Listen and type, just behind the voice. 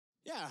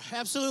Yeah,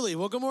 absolutely.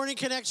 Well, good morning,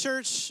 Connect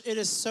Church. It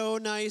is so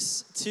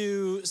nice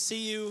to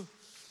see you.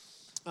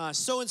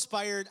 So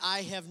inspired.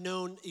 I have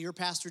known your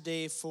pastor,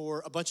 Dave,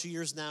 for a bunch of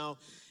years now,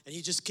 and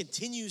he just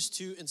continues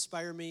to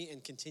inspire me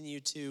and continue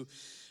to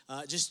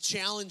just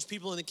challenge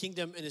people in the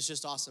kingdom, and it's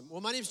just awesome.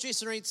 Well, my name is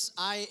Jason Raitz.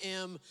 I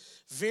am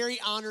very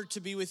honored to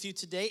be with you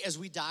today as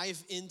we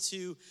dive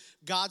into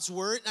God's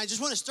Word. And I just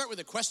want to start with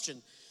a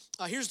question.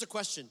 Here's the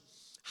question.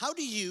 How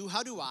do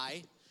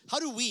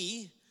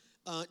we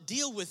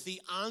deal with the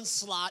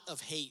onslaught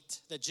of hate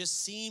that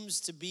just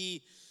seems to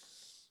be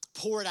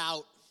poured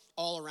out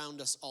all around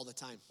us all the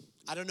time?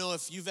 I don't know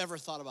if you've ever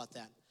thought about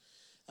that.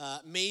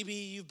 Maybe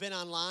you've been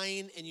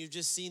online and you've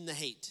just seen the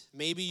hate.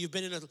 Maybe you've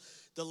been in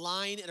the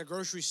line at a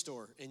grocery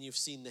store and you've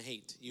seen the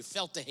hate. You've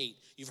felt the hate.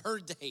 You've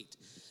heard the hate.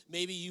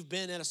 Maybe you've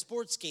been at a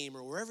sports game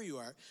or wherever you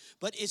are.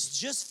 But it's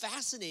just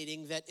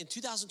fascinating that in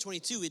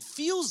 2022, it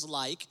feels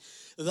like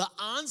the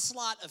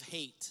onslaught of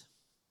hate,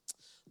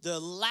 the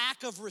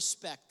lack of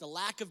respect, the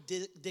lack of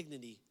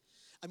dignity,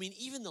 I mean,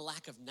 even the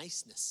lack of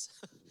niceness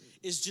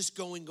is just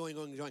going.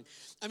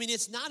 I mean,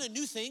 it's not a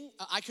new thing.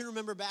 I can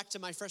remember back to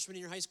my freshman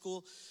year in high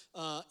school,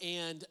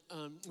 and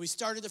we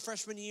started the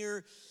freshman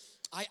year.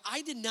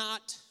 I did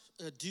not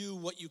do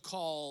what you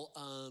call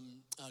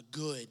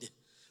good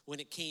when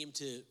it came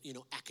to,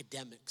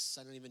 academics.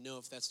 I don't even know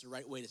if that's the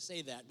right way to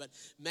say that, but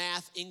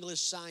math,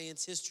 English,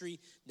 science, history,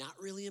 not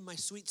really in my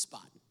sweet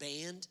spot.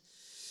 Band.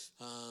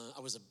 I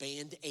was a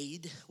band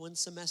aide one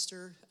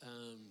semester.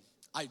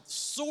 I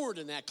soared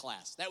in that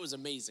class. That was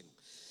amazing.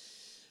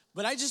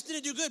 But I just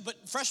didn't do good.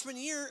 But freshman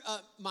year,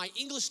 my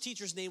English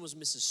teacher's name was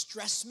Mrs.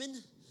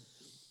 Stressman.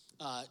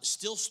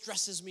 Still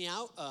stresses me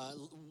out.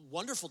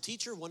 Wonderful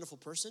teacher, wonderful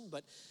person.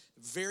 But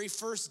very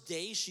first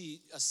day, she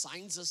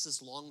assigns us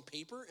this long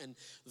paper. And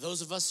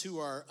those of us who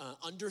are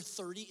under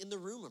 30 in the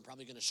room, I'm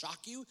probably going to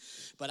shock you.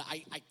 But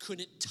I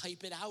couldn't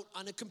type it out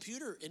on a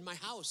computer in my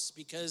house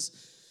because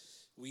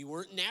we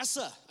weren't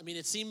NASA. I mean,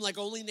 it seemed like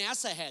only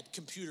NASA had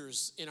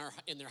computers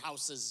in their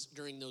houses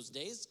during those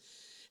days.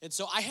 And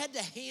so I had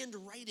to hand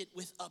write it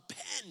with a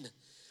pen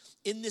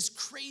in this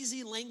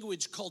crazy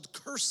language called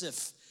cursive.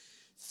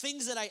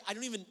 Things that I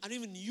don't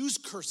even use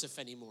cursive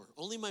anymore.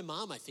 Only my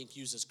mom, I think,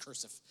 uses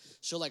cursive.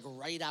 She'll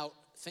write out,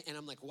 and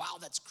I'm like, wow,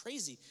 that's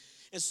crazy.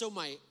 And so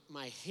my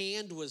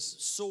hand was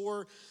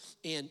sore,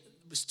 and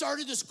we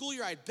started the school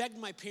year. I begged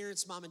my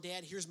parents, mom and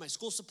dad, here's my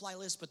school supply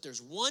list, but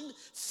there's one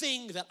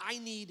thing that I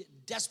need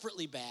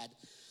desperately bad,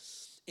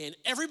 and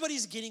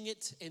everybody's getting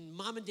it, and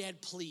mom and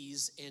dad,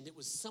 please, and it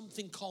was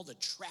something called a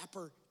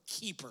trapper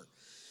keeper.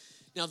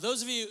 Now,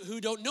 those of you who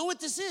don't know what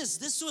this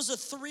was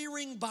a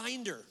 3-ring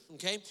binder,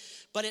 okay?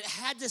 But it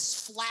had this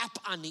flap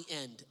on the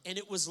end, and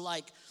it was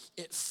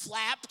it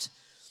flapped,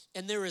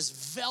 and there is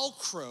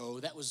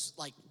Velcro that was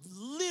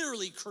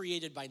literally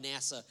created by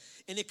NASA,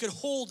 and it could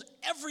hold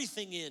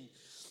everything in.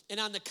 And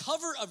on the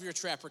cover of your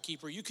Trapper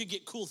Keeper, you could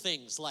get cool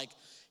things like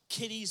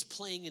kitties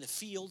playing in a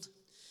field.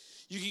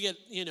 You could get,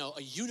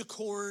 a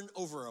unicorn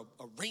over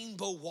a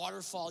rainbow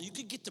waterfall. You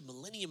could get the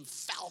Millennium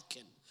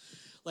Falcon.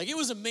 It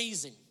was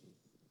amazing.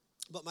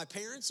 But my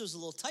parents, it was a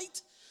little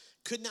tight.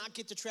 Could not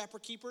get the Trapper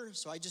Keeper,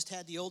 so I just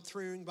had the old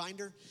 3-ring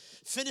binder.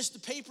 Finished the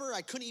paper.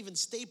 I couldn't even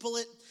staple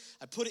it.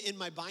 I put it in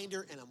my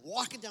binder, and I'm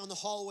walking down the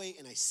hallway,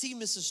 and I see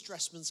Mrs.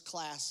 Stressman's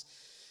class.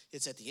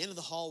 It's at the end of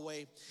the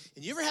hallway.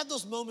 And you ever have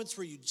those moments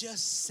where you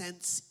just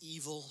sense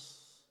evil?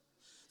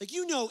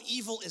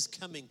 Evil is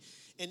coming.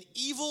 And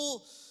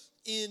evil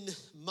in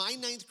my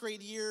 9th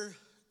grade year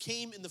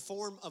came in the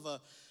form of a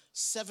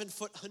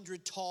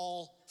 7'1"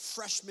 tall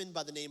freshman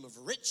by the name of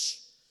Rich.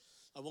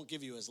 I won't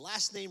give you his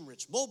last name,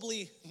 Rich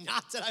Mobley.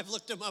 Not that I've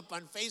looked him up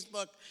on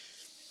Facebook.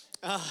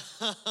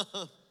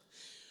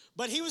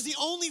 But he was the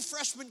only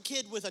freshman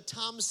kid with a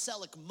Tom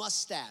Selleck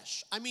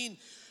mustache. I mean,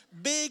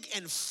 big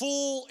and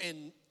full,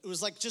 and it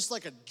was just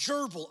like a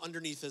gerbil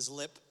underneath his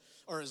lip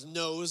or his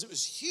nose. It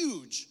was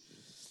huge.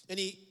 And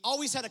he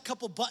always had a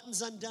couple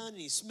buttons undone,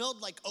 and he smelled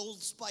like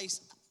Old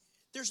Spice.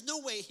 There's no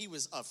way he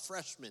was a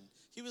freshman.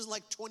 He was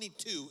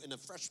 22 in a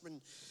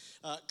freshman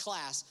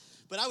class.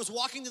 But I was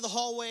walking to the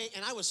hallway,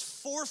 and I was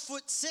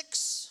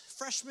 4'6"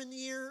 freshman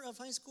year of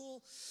high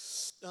school.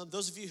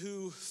 Those of you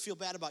who feel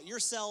bad about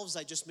yourselves,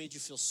 I just made you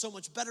feel so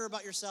much better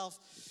about yourself.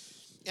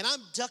 And I'm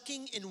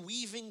ducking and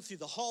weaving through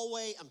the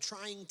hallway. I'm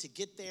trying to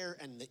get there,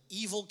 and the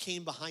evil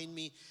came behind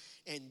me.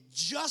 And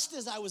just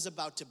as I was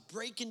about to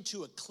break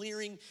into a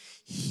clearing,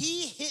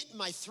 he hit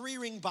my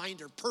 3-ring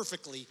binder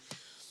perfectly,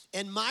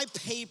 and my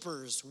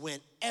papers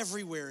went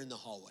everywhere in the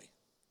hallway.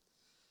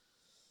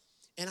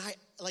 And I,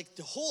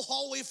 the whole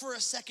hallway for a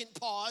second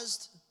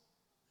paused,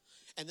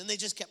 and then they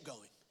just kept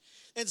going.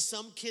 And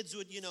some kids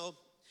would,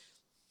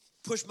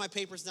 push my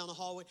papers down the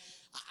hallway.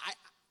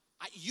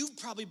 You've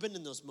probably been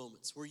in those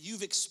moments where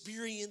you've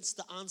experienced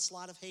the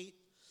onslaught of hate.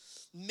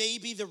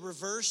 Maybe the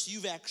reverse,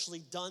 you've actually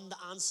done the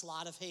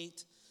onslaught of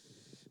hate.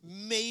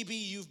 Maybe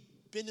you've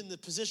been in the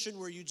position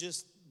where you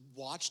just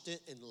watched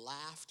it and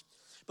laughed.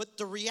 But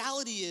the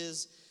reality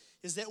is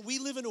that we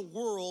live in a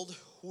world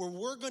where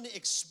we're going to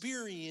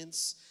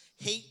experience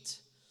hate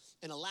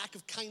and a lack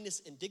of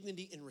kindness and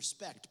dignity and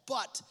respect.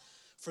 But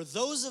for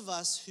those of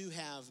us who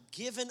have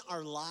given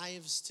our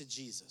lives to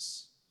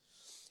Jesus,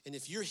 and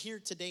if you're here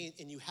today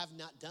and you have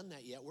not done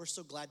that yet, we're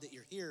so glad that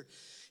you're here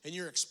and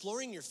you're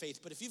exploring your faith.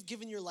 But if you've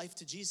given your life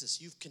to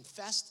Jesus, you've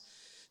confessed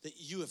that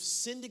you have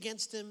sinned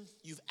against him,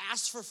 you've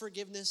asked for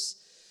forgiveness,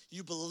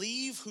 you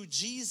believe who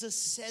Jesus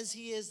says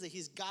he is, that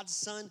he's God's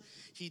son,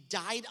 he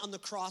died on the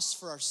cross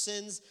for our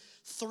sins.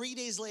 3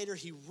 days later,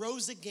 he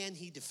rose again.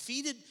 He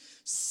defeated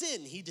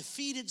sin. He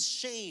defeated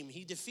shame.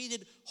 He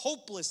defeated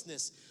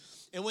hopelessness.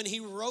 And when he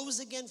rose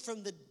again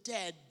from the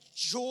dead,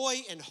 joy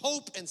and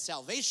hope and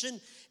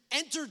salvation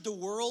entered the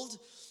world.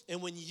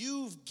 And when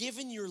you've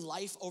given your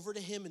life over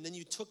to him and then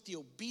you took the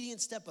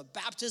obedient step of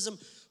baptism,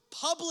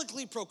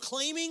 publicly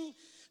proclaiming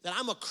that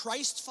I'm a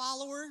Christ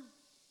follower,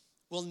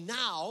 well,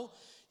 now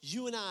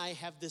you and I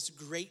have this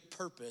great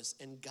purpose,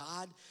 and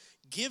God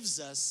gives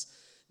us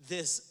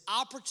this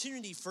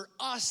opportunity for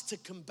us to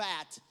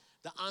combat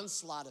the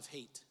onslaught of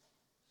hate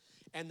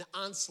and the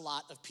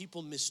onslaught of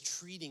people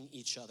mistreating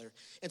each other.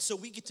 And so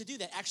we get to do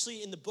that.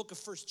 Actually, in the book of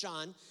 1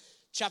 John,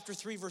 chapter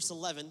 3, verse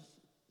 11,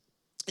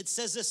 it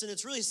says this, and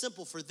it's really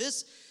simple. For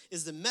this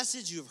is the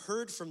message you have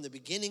heard from the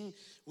beginning.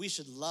 We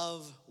should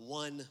love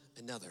one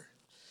another.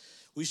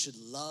 We should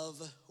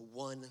love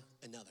one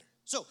another.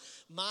 So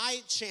my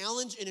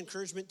challenge and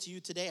encouragement to you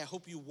today, I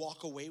hope you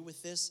walk away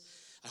with this.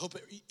 I hope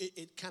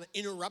it kind of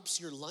interrupts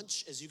your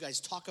lunch as you guys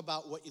talk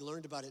about what you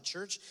learned about at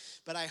church.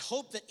 But I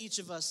hope that each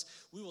of us,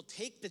 we will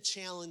take the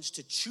challenge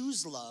to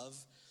choose love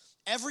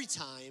every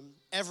time,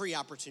 every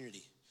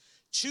opportunity.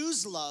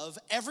 Choose love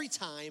every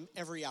time,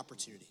 every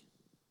opportunity.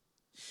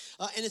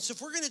 And it's,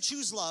 if we're going to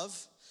choose love,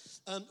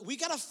 we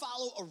got to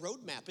follow a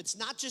roadmap. It's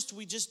not just,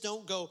 we just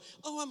don't go,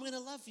 oh, I'm going to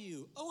love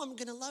you. Oh, I'm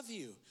going to love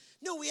you.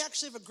 No, we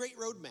actually have a great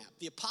roadmap.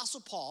 The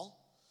Apostle Paul,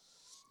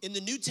 in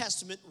the New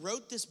Testament,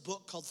 wrote this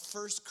book called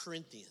 1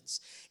 Corinthians.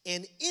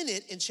 And in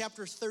it, in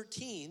chapter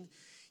 13,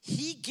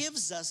 he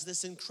gives us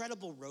this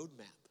incredible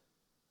roadmap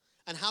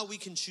on how we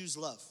can choose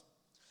love.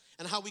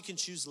 And how we can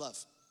choose love.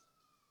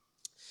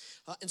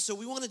 And so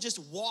we want to just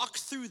walk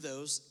through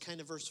those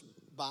kind of verse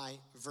by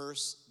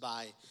verse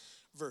by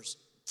verse.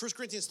 1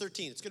 Corinthians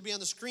 13, it's going to be on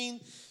the screen.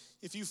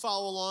 If you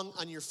follow along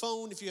on your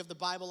phone, if you have the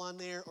Bible on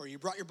there, or you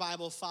brought your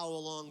Bible, follow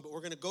along. But we're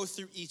going to go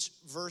through each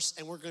verse,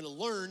 and we're going to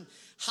learn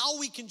how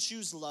we can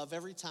choose love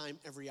every time,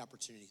 every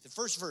opportunity. The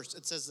first verse,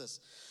 it says this.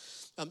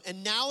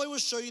 And now I will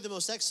show you the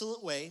most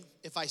excellent way.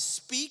 If I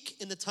speak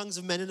in the tongues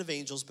of men and of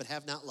angels, but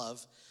have not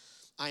love,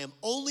 I am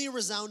only a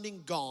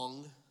resounding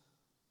gong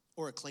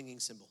or a clanging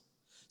cymbal.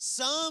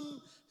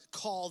 Some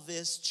call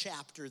this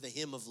chapter the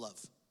hymn of love.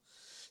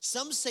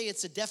 Some say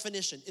it's a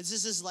definition.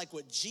 This is like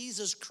what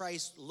Jesus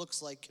Christ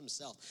looks like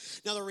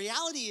himself. Now, the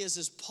reality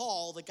is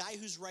Paul, the guy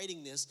who's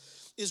writing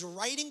this, is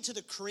writing to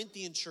the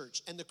Corinthian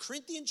church. And the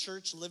Corinthian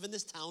church live in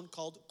this town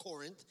called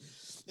Corinth.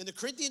 And the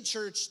Corinthian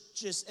church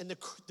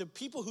the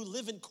people who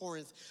live in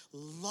Corinth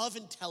love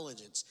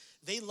intelligence.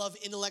 They love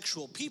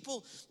intellectual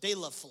people. They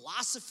love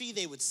philosophy.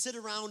 They would sit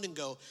around and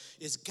go,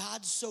 is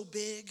God so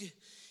big?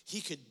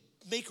 He could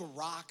make a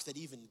rock that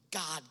even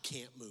God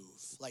can't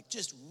move. Like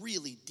just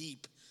really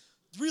deep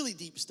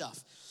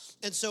stuff.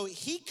 And so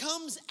he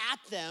comes at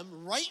them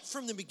right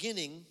from the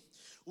beginning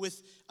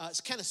with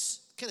kind of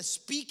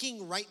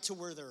speaking right to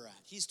where they're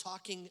at. He's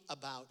talking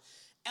about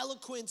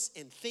eloquence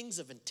and things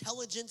of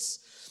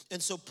intelligence.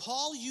 And so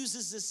Paul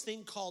uses this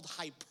thing called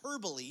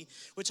hyperbole,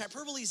 which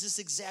hyperbole is this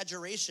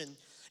exaggeration.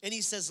 And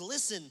he says,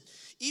 listen,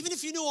 even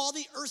if you know all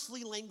the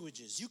earthly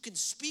languages, you can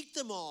speak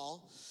them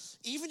all.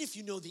 Even if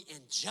you know the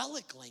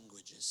angelic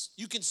languages,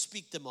 you can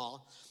speak them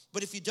all.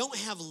 But if you don't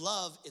have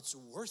love, it's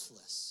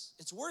worthless.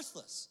 It's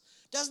worthless.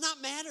 Does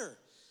not matter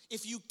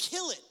if you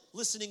kill it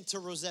listening to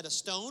Rosetta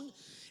Stone,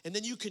 and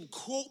then you can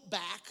quote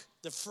back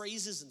the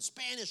phrases in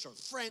Spanish or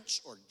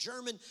French or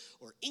German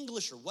or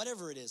English or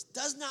whatever it is.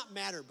 Does not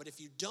matter. But if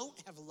you don't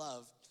have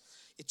love,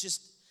 it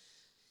just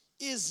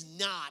is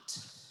not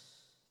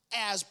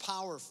as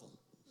powerful.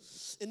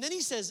 And then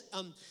he says,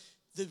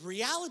 the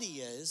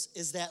reality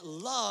is that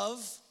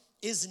love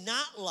is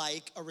not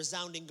like a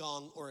resounding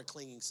gong or a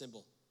clanging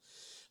cymbal.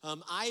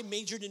 I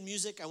majored in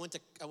music. I went to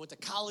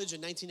college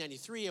in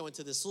 1993. I went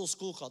to this little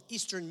school called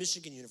Eastern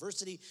Michigan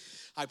University.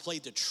 I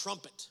played the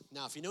trumpet.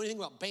 Now, if you know anything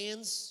about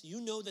bands,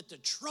 you know that the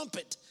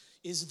trumpet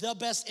is the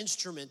best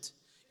instrument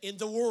in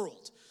the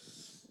world.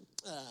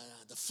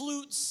 The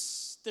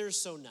flutes, they're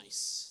so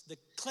nice. The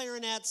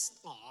clarinets,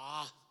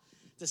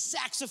 the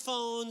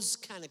saxophones,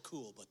 kind of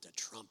cool, but the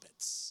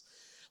trumpets,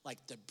 like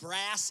the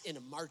brass in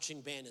a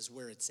marching band is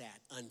where it's at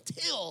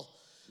until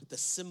the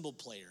cymbal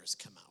players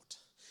come out.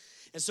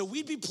 And so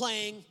we'd be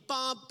playing,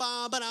 ba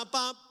ba ba da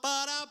ba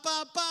ba da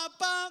ba ba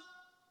ba,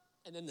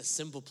 and then the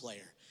cymbal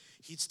player,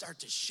 he'd start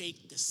to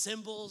shake the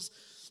cymbals,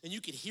 and you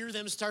could hear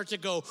them start to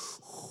go,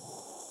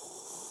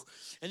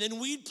 and then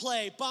we'd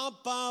play, ba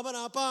ba ba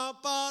da ba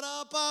ba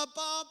da ba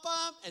ba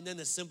ba, and then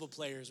the cymbal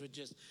players would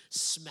just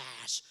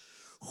smash,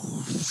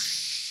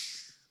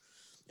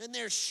 And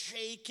they're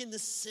shaking the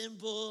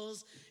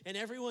cymbals, and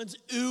everyone's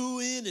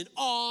oohing and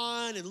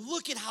awing, and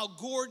look at how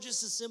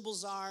gorgeous the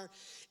cymbals are.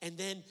 And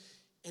then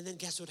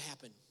guess what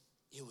happened?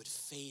 It would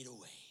fade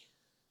away.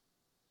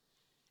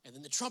 And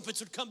then the trumpets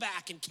would come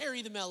back and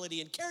carry the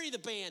melody and carry the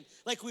band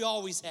like we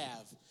always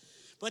have.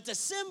 But the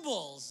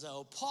cymbals,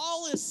 though,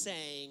 Paul is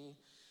saying,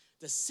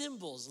 the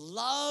cymbals,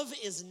 love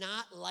is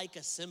not like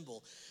a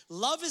cymbal.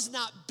 Love is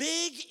not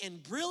big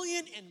and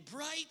brilliant and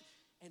bright,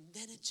 and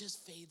then it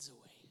just fades away.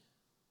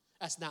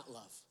 That's not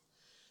love.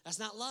 That's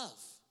not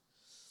love.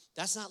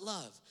 That's not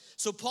love.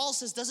 So Paul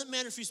says, doesn't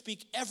matter if you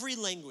speak every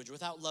language,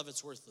 without love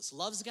it's worthless.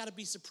 Love's got to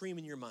be supreme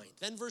in your mind.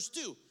 Then verse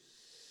 2,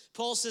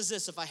 Paul says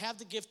this, if I have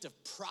the gift of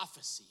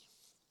prophecy,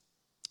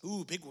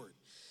 ooh, big word,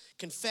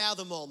 can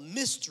fathom all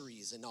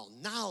mysteries and all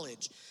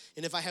knowledge,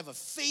 and if I have a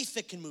faith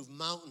that can move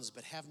mountains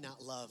but have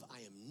not love,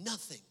 I am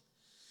nothing.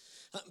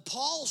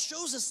 Paul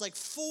shows us like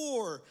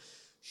 4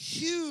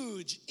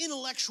 huge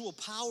intellectual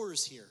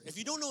powers here. If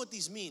you don't know what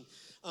these mean,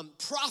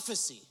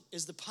 prophecy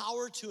is the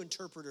power to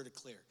interpret or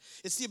declare.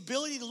 It's the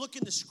ability to look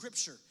into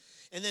Scripture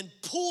and then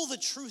pull the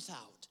truth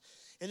out.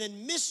 And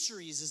then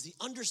mysteries is the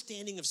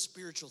understanding of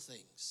spiritual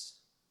things.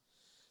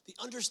 The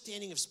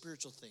understanding of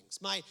spiritual things.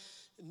 My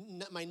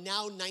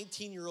now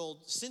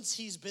 19-year-old, since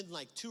he's been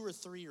like 2 or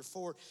 3 or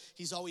 4,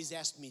 he's always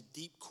asked me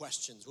deep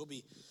questions. We'll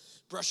be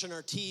brushing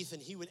our teeth,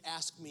 and he would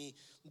ask me,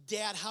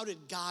 Dad, how did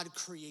God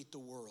create the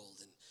world?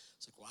 And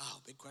it's like,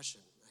 wow, big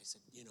question. I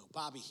said,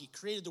 Bobby, he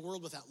created the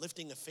world without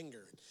lifting a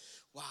finger.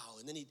 Wow.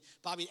 And then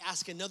Bobby'd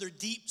ask another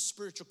deep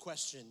spiritual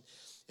question.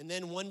 And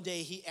then one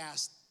day he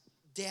asked,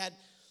 Dad,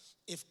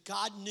 if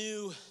God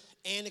knew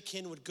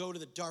Anakin would go to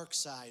the dark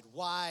side,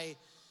 why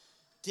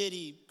did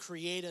he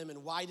create him,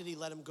 and why did he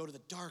let him go to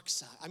the dark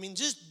side? I mean,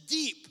 just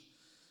deep,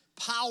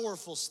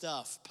 powerful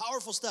stuff.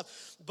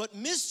 But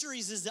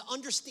mysteries is the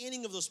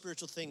understanding of those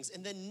spiritual things.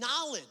 And then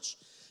knowledge.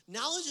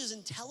 Knowledge is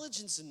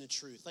intelligence in the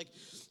truth. Like,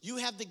 you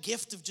have the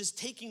gift of just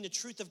taking the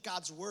truth of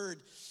God's word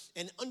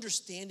and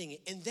understanding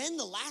it. And then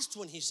the last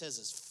one he says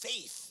is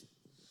faith.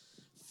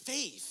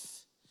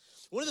 Faith.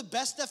 One of the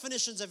best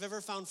definitions I've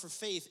ever found for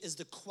faith is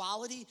the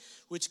quality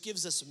which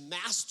gives us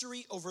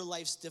mastery over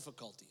life's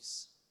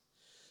difficulties.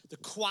 The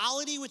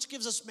quality which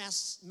gives us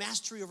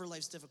mastery over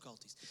life's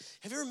difficulties.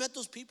 Have you ever met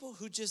those people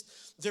who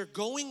they're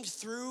going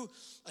through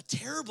a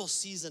terrible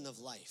season of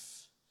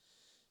life?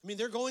 I mean,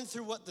 they're going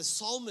through what the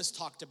psalmist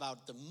talked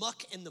about, the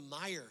muck and the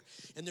mire,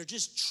 and they're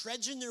just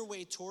trudging their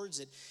way towards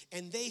it,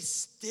 and they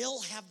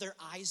still have their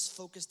eyes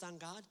focused on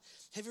God.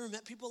 Have you ever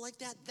met people like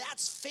that?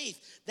 That's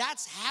faith.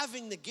 That's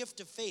having the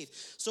gift of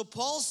faith. So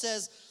Paul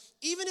says,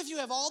 even if you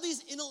have all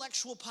these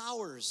intellectual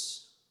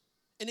powers,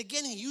 and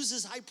again, he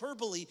uses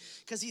hyperbole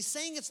because he's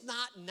saying it's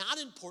not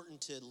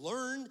important to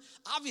learn.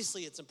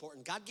 Obviously, it's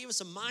important. God gave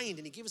us a mind,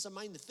 and he gave us a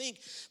mind to think.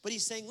 But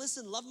he's saying,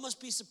 listen, love must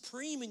be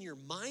supreme in your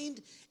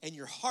mind and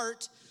your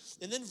heart.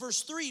 And then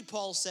verse 3,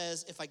 Paul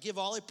says, if I give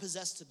all I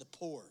possess to the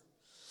poor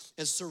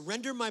and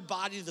surrender my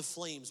body to the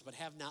flames but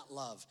have not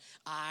love,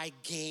 I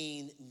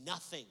gain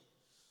nothing.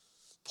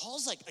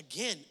 Paul's like,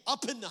 again,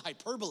 up in the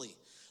hyperbole,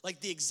 like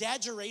the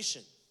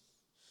exaggeration.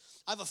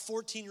 I have a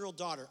 14-year-old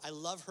daughter. I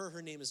love her.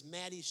 Her name is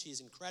Maddie.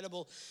 She's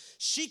incredible.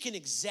 She can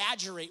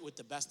exaggerate with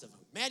the best of them.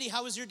 Maddie,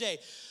 how was your day?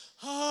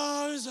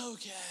 Oh, it was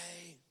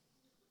okay.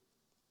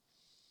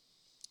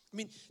 I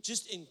mean,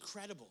 just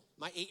incredible.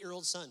 My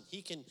 8-year-old son,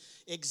 he can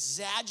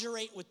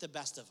exaggerate with the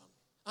best of them.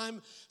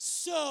 I'm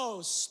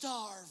so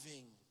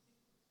starving.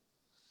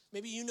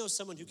 Maybe you know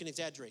someone who can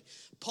exaggerate.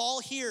 Paul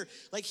here,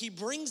 like, he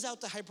brings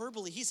out the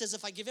hyperbole. He says,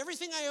 if I give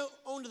everything I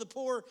own to the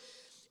poor,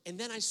 and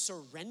then I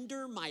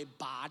surrender my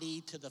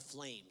body to the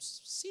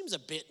flames. Seems a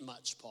bit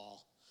much,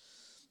 Paul.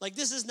 Like,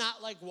 this is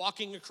not like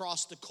walking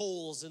across the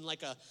coals in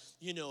like a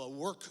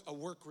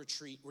work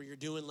retreat where you're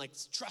doing like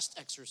trust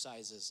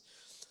exercises.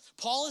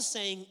 Paul is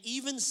saying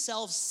even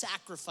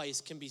self-sacrifice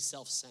can be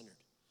self-centered.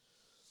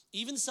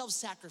 Even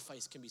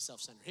self-sacrifice can be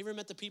self-centered. Have you ever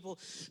met the people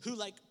who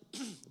like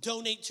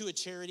donate to a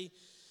charity?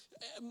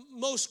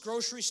 Most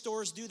grocery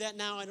stores do that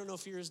now. I don't know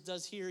if yours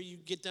does here. You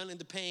get done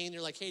into paying. They're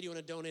like, hey, do you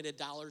want to donate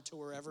 $1 to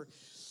wherever?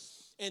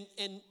 And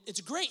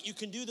it's great. You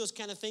can do those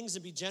kind of things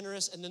and be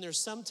generous. And then there's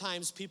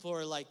sometimes people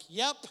are like,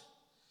 yep,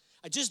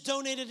 I just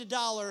donated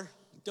 $1.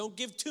 Don't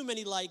give too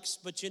many likes,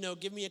 but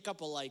give me a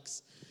couple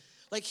likes.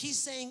 Like, he's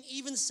saying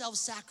even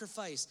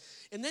self-sacrifice.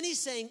 And then he's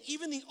saying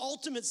even the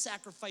ultimate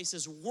sacrifice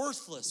is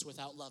worthless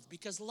without love,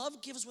 because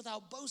love gives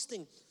without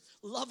boasting.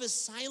 Love is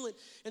silent.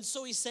 And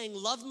so he's saying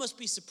love must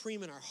be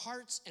supreme in our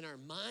hearts and our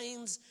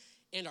minds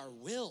and our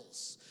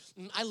wills.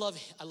 I love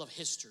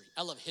history.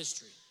 I love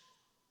history.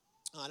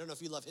 I don't know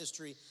if you love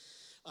history.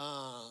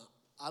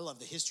 I love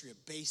the history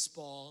of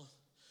baseball,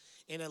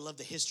 and I love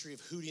the history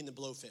of Hootie and the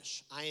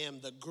Blowfish. I am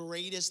the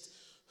greatest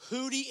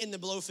Hootie and the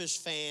Blowfish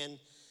fan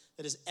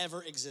that has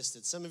ever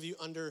existed. Some of you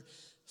under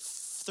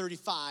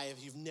 35,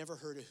 you've never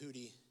heard of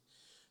Hootie.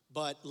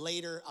 But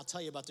later, I'll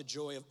tell you about the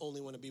joy of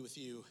Only Want to Be With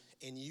You,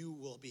 and you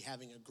will be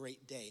having a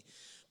great day.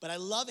 But I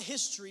love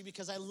history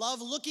because I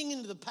love looking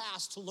into the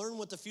past to learn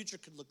what the future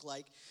could look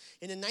like.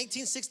 And in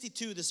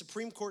 1962, the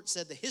Supreme Court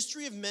said the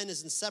history of men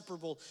is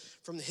inseparable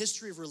from the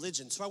history of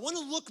religion. So I want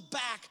to look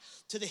back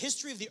to the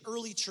history of the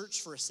early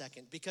church for a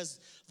second, because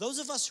those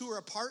of us who are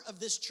a part of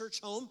this church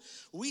home,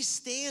 we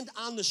stand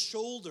on the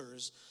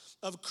shoulders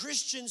of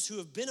Christians who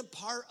have been a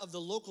part of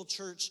the local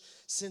church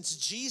since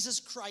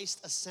Jesus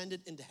Christ ascended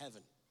into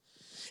heaven.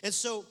 And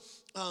so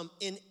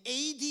in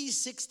AD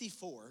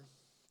 64,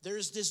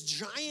 there's this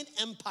giant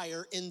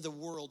empire in the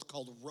world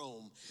called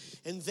Rome,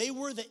 and they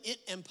were the it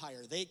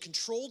empire. They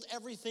controlled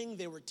everything.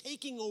 They were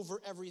taking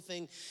over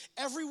everything.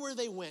 Everywhere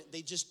they went,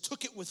 they just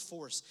took it with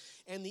force.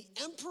 And the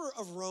emperor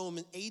of Rome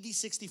in AD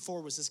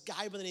 64 was this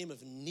guy by the name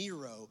of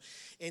Nero,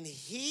 and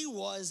he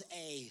was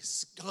a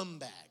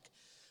scumbag.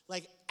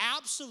 Like,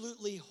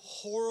 absolutely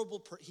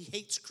horrible. He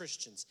hates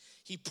Christians.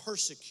 He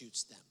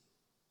persecutes them.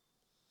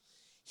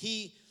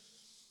 He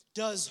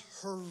does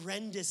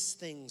horrendous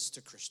things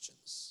to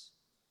Christians.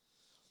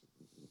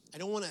 I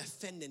don't want to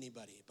offend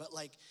anybody, but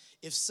like,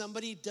 if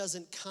somebody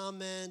doesn't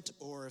comment,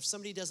 or if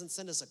somebody doesn't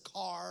send us a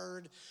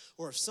card,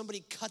 or if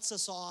somebody cuts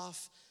us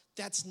off,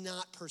 that's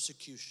not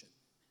persecution.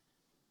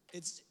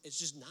 It's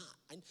just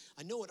not.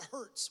 I know it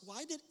hurts.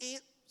 Why did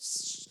Aunt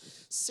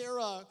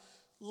Sarah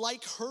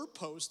like her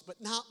post,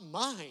 but not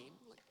mine?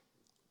 Like,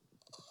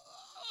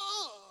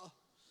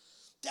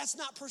 that's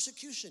not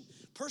persecution.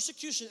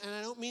 Persecution, and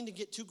I don't mean to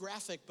get too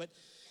graphic, but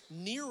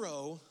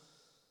Nero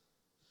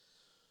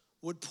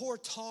would pour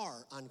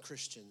tar on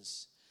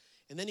Christians,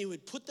 and then he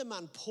would put them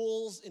on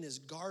poles in his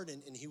garden,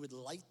 and he would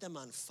light them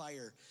on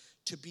fire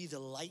to be the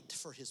light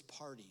for his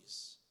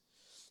parties.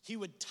 He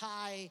would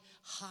tie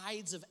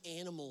hides of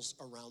animals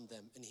around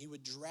them, and he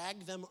would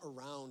drag them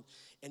around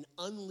and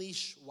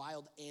unleash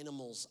wild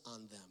animals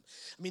on them.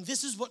 I mean,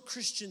 this is what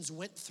Christians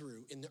went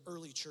through in the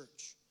early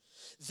church.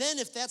 Then,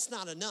 if that's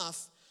not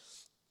enough,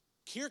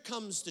 here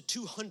comes the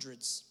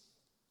 200s.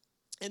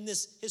 And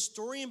this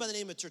historian by the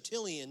name of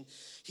Tertullian,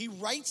 he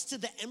writes to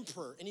the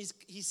emperor, and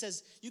he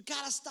says, you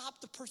got to stop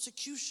the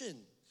persecution.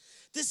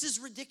 This is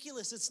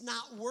ridiculous. It's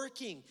not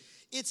working.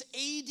 It's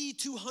AD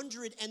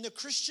 200, and the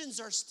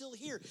Christians are still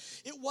here.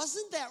 It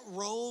wasn't that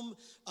Rome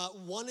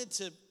wanted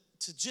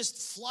to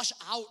just flush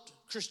out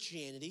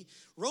Christianity.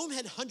 Rome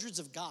had hundreds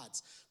of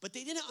gods, but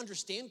they didn't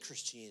understand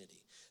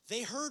Christianity.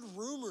 They heard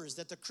rumors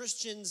that the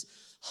Christians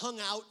hung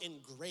out in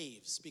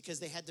graves because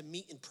they had to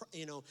meet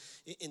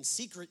in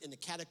secret in the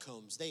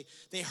catacombs.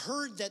 They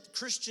heard that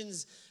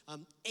Christians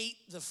ate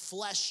the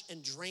flesh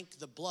and drank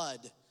the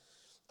blood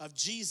of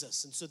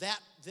Jesus. And so that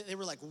they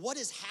were like, what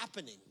is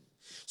happening?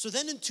 So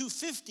then in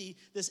 250,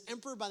 this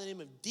emperor by the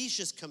name of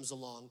Decius comes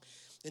along,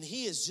 and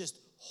he is just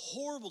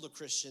horrible to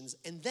Christians.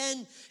 And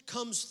then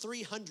comes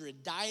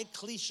 300,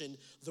 Diocletian,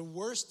 the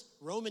worst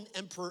Roman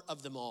emperor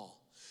of them all.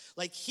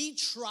 Like, he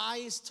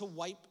tries to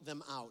wipe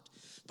them out.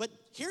 But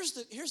here's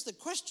the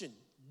question.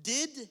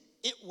 Did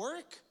it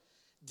work?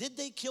 Did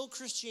they kill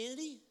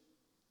Christianity?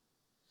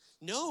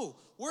 No,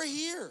 we're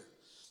here.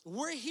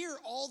 We're here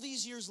all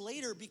these years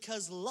later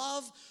because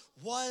love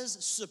was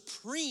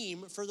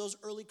supreme for those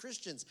early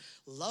Christians.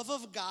 Love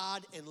of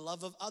God and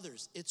love of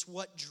others. It's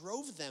what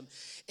drove them.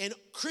 And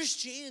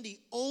Christianity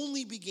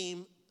only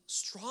became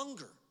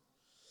stronger.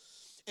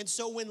 And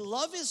so when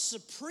love is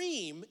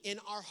supreme in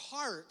our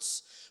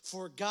hearts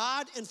for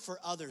God and for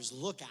others,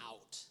 look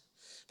out.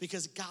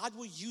 Because God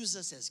will use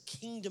us as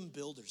kingdom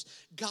builders.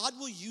 God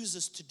will use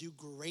us to do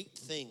great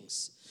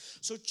things.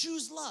 So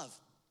choose love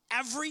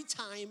every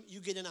time you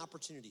get an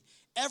opportunity.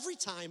 Every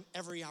time,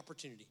 every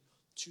opportunity.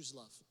 Choose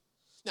love.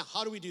 Now,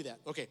 how do we do that?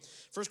 Okay,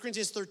 1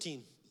 Corinthians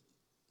 13,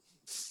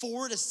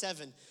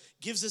 4-7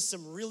 gives us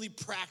some really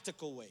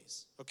practical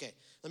ways. Okay,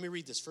 let me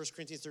read this, 1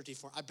 Corinthians 13,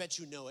 4. I bet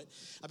you know it.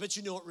 I bet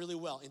you know it really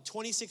well. In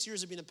 26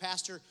 years of being a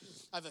pastor,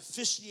 I've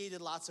officiated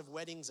lots of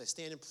weddings. I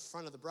stand in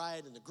front of the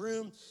bride and the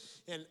groom,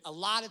 and a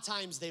lot of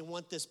times they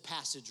want this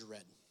passage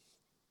read.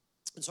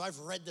 And so I've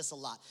read this a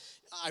lot.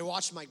 I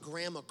watched my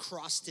grandma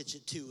cross-stitch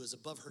it too. It was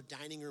above her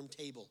dining room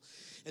table.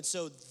 And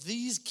so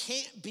these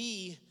can't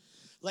be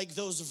like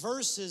those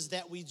verses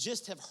that we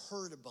just have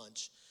heard a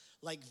bunch.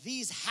 Like,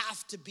 these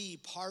have to be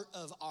part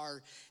of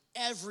our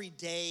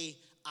everyday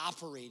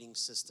operating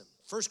system.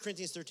 1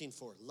 Corinthians 13,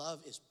 4.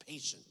 Love is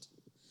patient.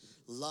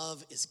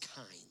 Love is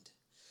kind.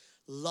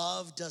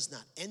 Love does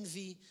not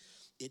envy.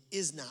 It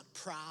is not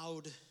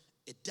proud.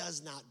 It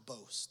does not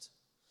boast.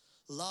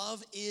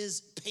 Love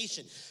is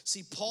patient.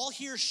 See, Paul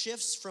here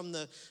shifts from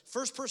the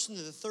first person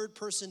to the third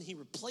person. He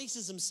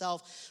replaces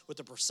himself with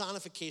the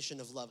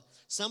personification of love.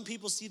 Some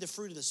people see the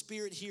fruit of the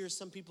Spirit here.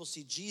 Some people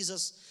see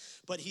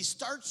Jesus. But he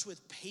starts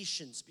with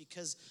patience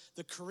because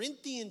the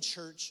Corinthian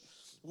church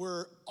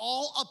were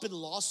all up in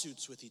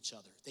lawsuits with each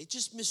other. They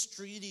just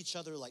mistreated each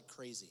other like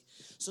crazy.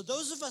 So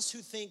those of us who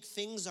think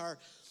things are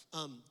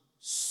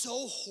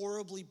so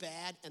horribly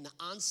bad and the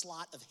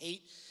onslaught of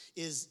hate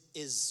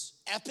is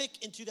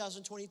epic in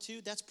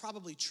 2022, that's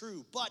probably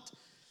true. But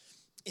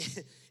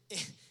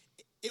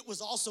it was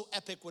also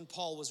epic when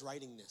Paul was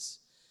writing this.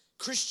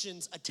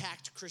 Christians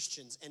attacked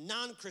Christians, and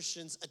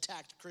non-Christians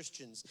attacked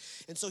Christians.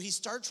 And so he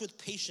starts with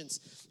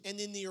patience. And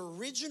in the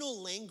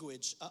original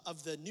language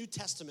of the New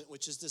Testament,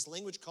 which is this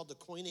language called the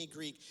Koine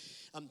Greek,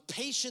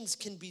 patience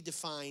can be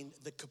defined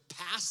the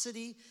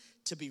capacity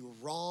to be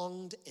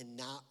wronged and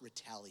not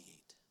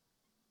retaliate.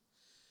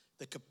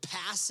 The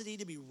capacity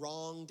to be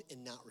wronged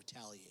and not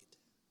retaliate.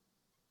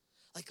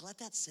 Like, let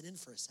that sit in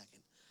for a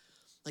second.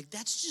 Like,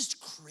 that's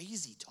just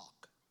crazy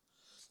talk.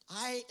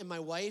 I and my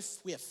wife,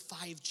 we have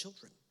 5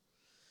 children.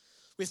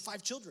 We have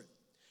 5 children.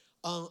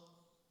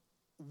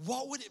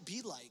 What would it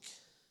be like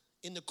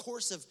in the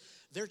course of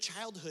their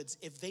childhoods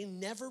if they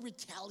never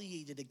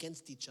retaliated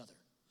against each other?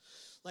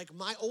 Like,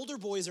 my older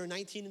boys are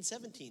 19 and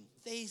 17.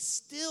 They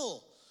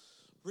still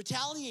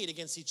retaliate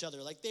against each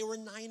other like they were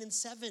 9 and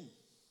 7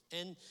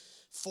 and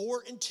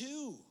 4 and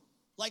 2.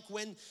 Like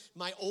when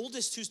my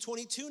oldest, who's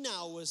 22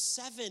 now, was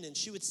 7, and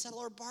she would settle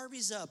our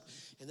Barbies up,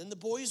 and then the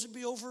boys would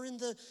be over in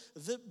the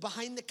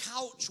behind the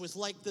couch with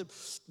like the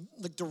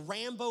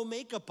Rambo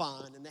makeup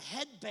on and the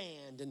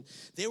headband, and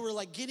they were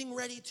like getting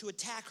ready to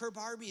attack her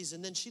Barbies,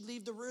 and then she'd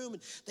leave the room,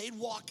 and they'd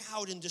walk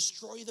out and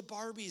destroy the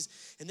Barbies,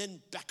 and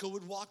then Becca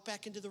would walk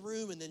back into the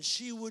room, and then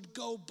she would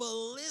go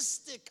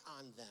ballistic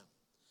on them.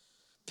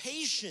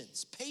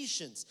 Patience,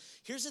 patience.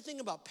 Here's the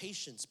thing about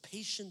patience.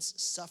 Patience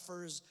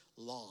suffers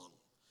long.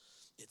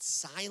 It's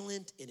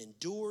silent, it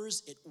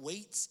endures, it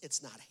waits,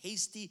 it's not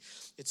hasty,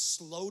 it's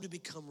slow to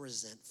become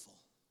resentful.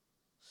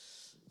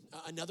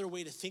 Another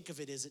way to think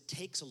of it is it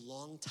takes a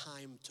long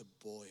time to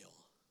boil.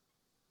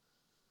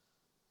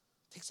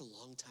 It takes a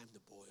long time to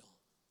boil.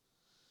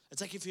 It's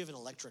like if you have an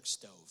electric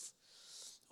stove.